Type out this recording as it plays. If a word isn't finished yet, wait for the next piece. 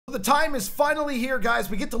The time is finally here, guys.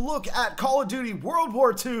 We get to look at Call of Duty World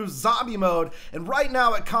War II Zombie Mode, and right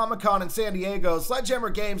now at Comic-Con in San Diego, Sledgehammer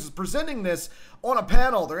Games is presenting this on a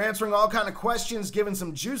panel. They're answering all kind of questions, giving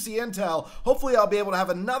some juicy intel. Hopefully I'll be able to have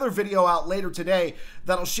another video out later today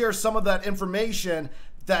that'll share some of that information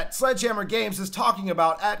that Sledgehammer Games is talking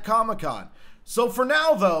about at Comic-Con. So for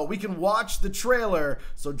now, though, we can watch the trailer.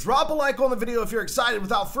 So drop a like on the video if you're excited.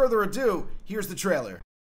 Without further ado, here's the trailer.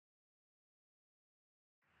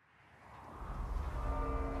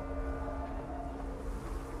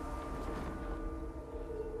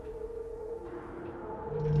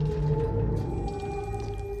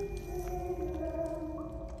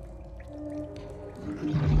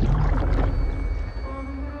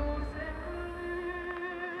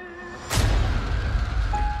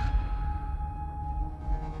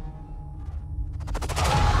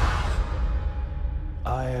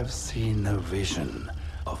 I have seen a vision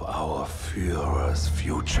of our Führer's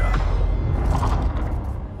future.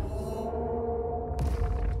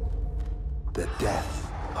 The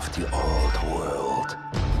death of the old world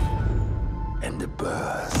and the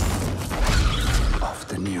birth of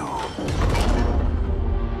the new.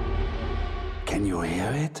 Can you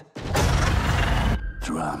hear it?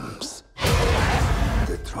 Drums.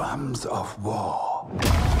 The drums of war.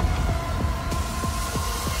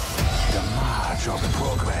 The march of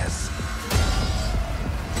progress.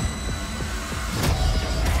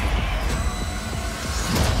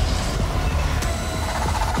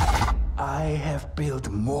 I have built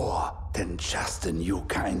more than just a new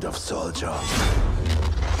kind of soldier.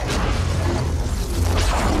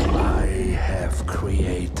 I have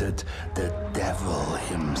created the devil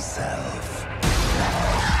himself.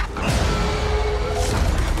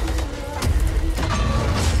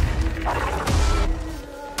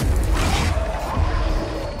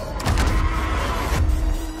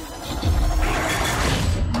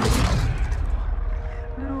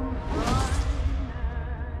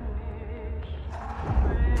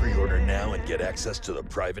 Now and get access to the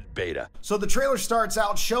private beta. So the trailer starts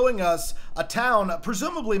out showing us a town,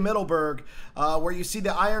 presumably Middleburg, where you see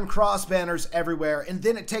the Iron Cross banners everywhere, and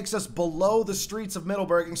then it takes us below the streets of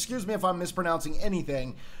Middleburg. Excuse me if I'm mispronouncing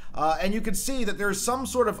anything. And you can see that there's some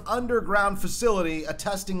sort of underground facility, a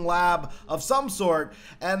testing lab of some sort,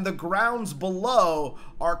 and the grounds below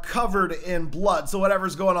are covered in blood. So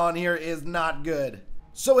whatever's going on here is not good.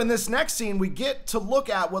 So in this next scene, we get to look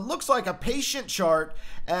at what looks like a patient chart,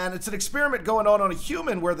 and it's an experiment going on a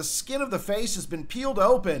human where the skin of the face has been peeled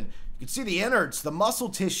open. You can see the innards, the muscle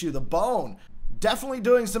tissue, the bone. Definitely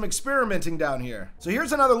doing some experimenting down here. So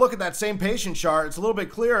here's another look at that same patient chart. It's a little bit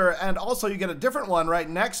clearer, and also you get a different one right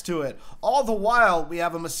next to it. All the while, we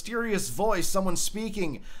have a mysterious voice, someone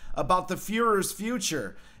speaking about the Führer's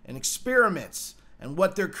future and experiments and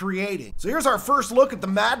what they're creating. So here's our first look at the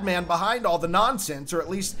madman behind all the nonsense, or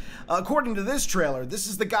at least according to this trailer. This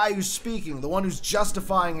is the guy who's speaking, the one who's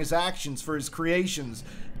justifying his actions for his creations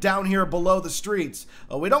down here below the streets.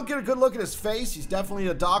 We don't get a good look at his face. He's definitely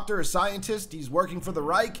a doctor, a scientist. He's working for the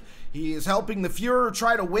Reich. He is helping the Führer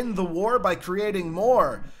try to win the war by creating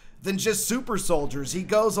more than just super soldiers. He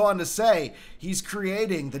goes on to say he's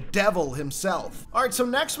creating the devil himself. All right, so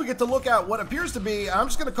next we get to look at what appears to be, I'm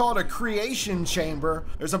just gonna call it a creation chamber.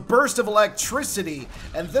 There's a burst of electricity,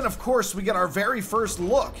 and then of course we get our very first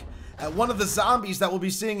look at one of the zombies that we'll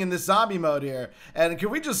be seeing in this zombie mode here. And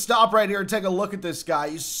can we just stop right here and take a look at this guy?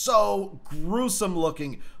 He's so gruesome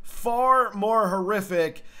looking, far more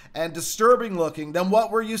horrific and disturbing looking than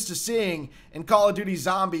what we're used to seeing in Call of Duty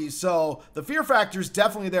Zombies. So the fear factor is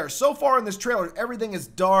definitely there. So far in this trailer, everything is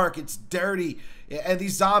dark, it's dirty, and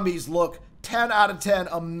these zombies look 10 out of 10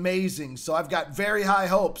 amazing. So I've got very high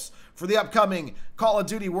hopes for the upcoming Call of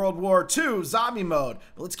Duty World War II Zombie Mode.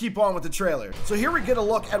 But let's keep on with the trailer. So here we get a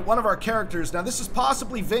look at one of our characters. Now this is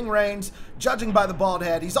possibly Ving Rhames, judging by the bald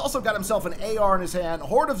head. He's also got himself an AR in his hand, a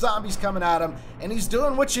horde of zombies coming at him, and he's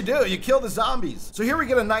doing what you do. You kill the zombies. So here we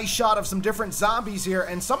get a nice shot of some different zombies here,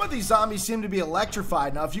 and some of these zombies seem to be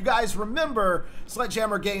electrified. Now if you guys remember,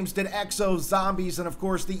 Sledgehammer Games did Exo Zombies and of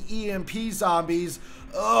course the EMP Zombies.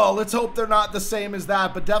 Oh, let's hope they're not the same as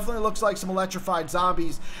that, but definitely looks like some electrified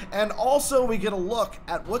zombies. And also we get a look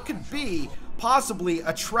at what could be possibly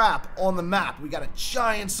a trap on the map. We got a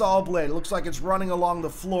giant saw blade. It looks like it's running along the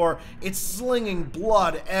floor. It's slinging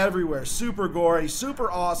blood everywhere. Super gory,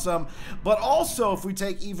 super awesome. But also, if we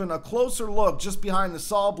take even a closer look just behind the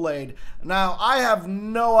saw blade, now I have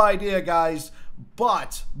no idea, guys,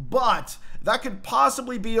 but that could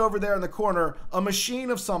possibly be over there in the corner a machine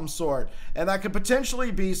of some sort, and that could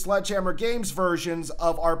potentially be Sledgehammer Games versions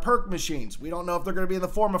of our perk machines. We don't know if they're going to be in the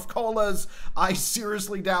form of colas. I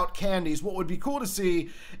seriously doubt candies. What would be cool to see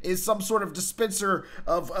is some sort of dispenser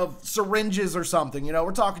of syringes or something. You know,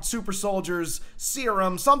 we're talking super soldiers,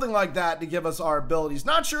 serum, something like that to give us our abilities.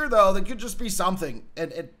 Not sure though, that could just be something.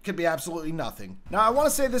 It could be absolutely nothing. Now I want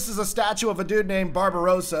to say this is a statue of a dude named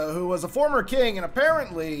Barbarossa, who was a former king and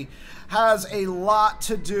apparently has a lot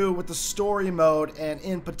to do with the story mode, and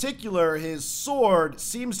in particular his sword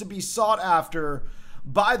seems to be sought after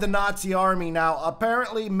by the Nazi army. Now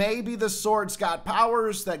apparently maybe the sword's got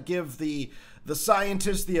powers that give the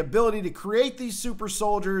scientists the ability to create these super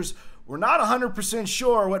soldiers. We're not 100%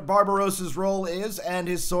 sure what Barbarossa's role is and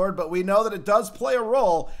his sword, but we know that it does play a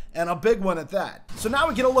role, and a big one at that. So now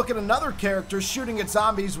we get a look at another character shooting at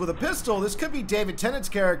zombies with a pistol. This could be David Tennant's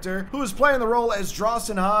character, who is playing the role as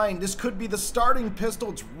Drawson Hine. This could be the starting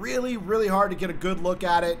pistol. It's really, really hard to get a good look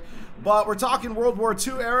at it, but we're talking World War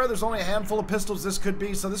II era. There's only a handful of pistols this could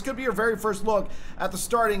be, so this could be your very first look at the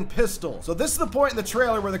starting pistol. So this is the point in the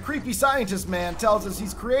trailer where the creepy scientist man tells us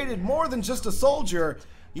he's created more than just a soldier.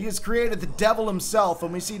 He has created the devil himself,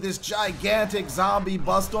 and we see this gigantic zombie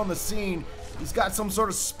bust on the scene. He's got some sort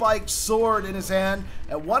of spiked sword in his hand.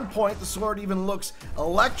 At one point, the sword even looks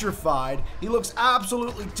electrified. He looks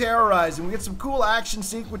absolutely terrorizing. We get some cool action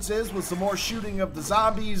sequences with some more shooting of the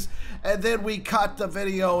zombies, and then we cut the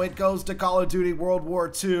video. It goes to Call of Duty World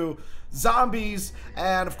War II Zombies,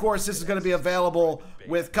 and of course this is going to be available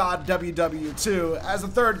with COD WW2 as a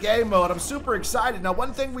third game mode. I'm super excited. Now,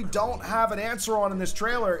 one thing we don't have an answer on in this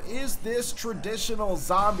trailer is this traditional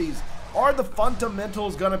zombies. Are the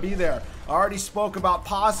fundamentals going to be there? I already spoke about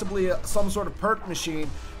possibly some sort of perk machine,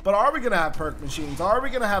 but are we going to have perk machines? Are we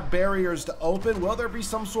going to have barriers to open? Will there be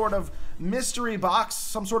some sort of mystery box,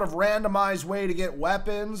 some sort of randomized way to get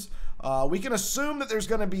weapons? We can assume that there's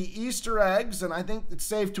going to be Easter eggs, and I think it's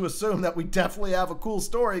safe to assume that we definitely have a cool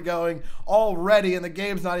story going already, and the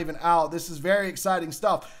game's not even out. This is very exciting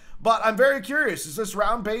stuff. But I'm very curious, is this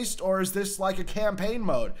round-based or is this like a campaign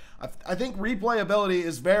mode? I think replayability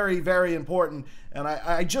is very, very important, and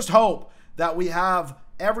I just hope that we have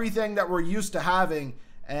everything that we're used to having,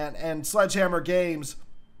 and Sledgehammer Games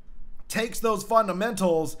takes those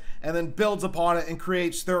fundamentals and then builds upon it and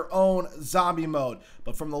creates their own zombie mode.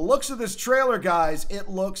 But from the looks of this trailer, guys, it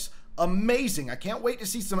looks amazing. I can't wait to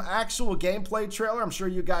see some actual gameplay trailer. I'm sure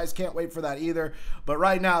you guys can't wait for that either. But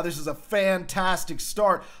right now, this is a fantastic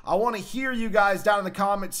start. I want to hear you guys down in the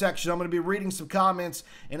comment section. I'm going to be reading some comments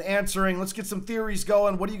and answering. Let's get some theories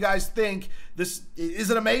going. What do you guys think? Is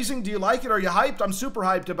it amazing? Do you like it? Are you hyped? I'm super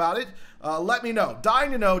hyped about it. Let me know.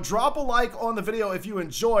 Dying to know. Drop a like on the video if you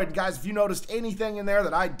enjoyed. Guys, if you noticed anything in there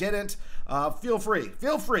that I didn't, feel free.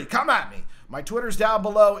 Feel free. Come at me. My Twitter's down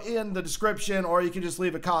below in the description, or you can just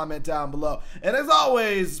leave a comment down below. And as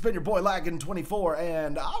always, it's been your boy Laggin24,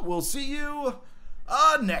 and I will see you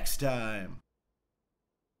next time.